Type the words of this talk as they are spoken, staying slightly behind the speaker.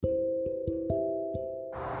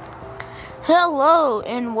Hello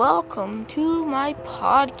and welcome to my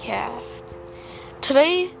podcast.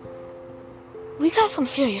 Today, we got some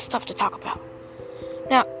serious stuff to talk about.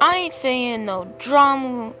 Now, I ain't saying no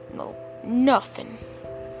drama, no nothing.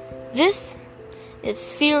 This is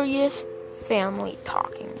serious family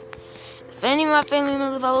talking. If any of my family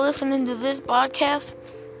members are listening to this podcast,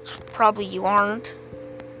 probably you aren't.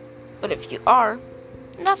 But if you are,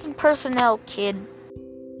 nothing personnel, kid.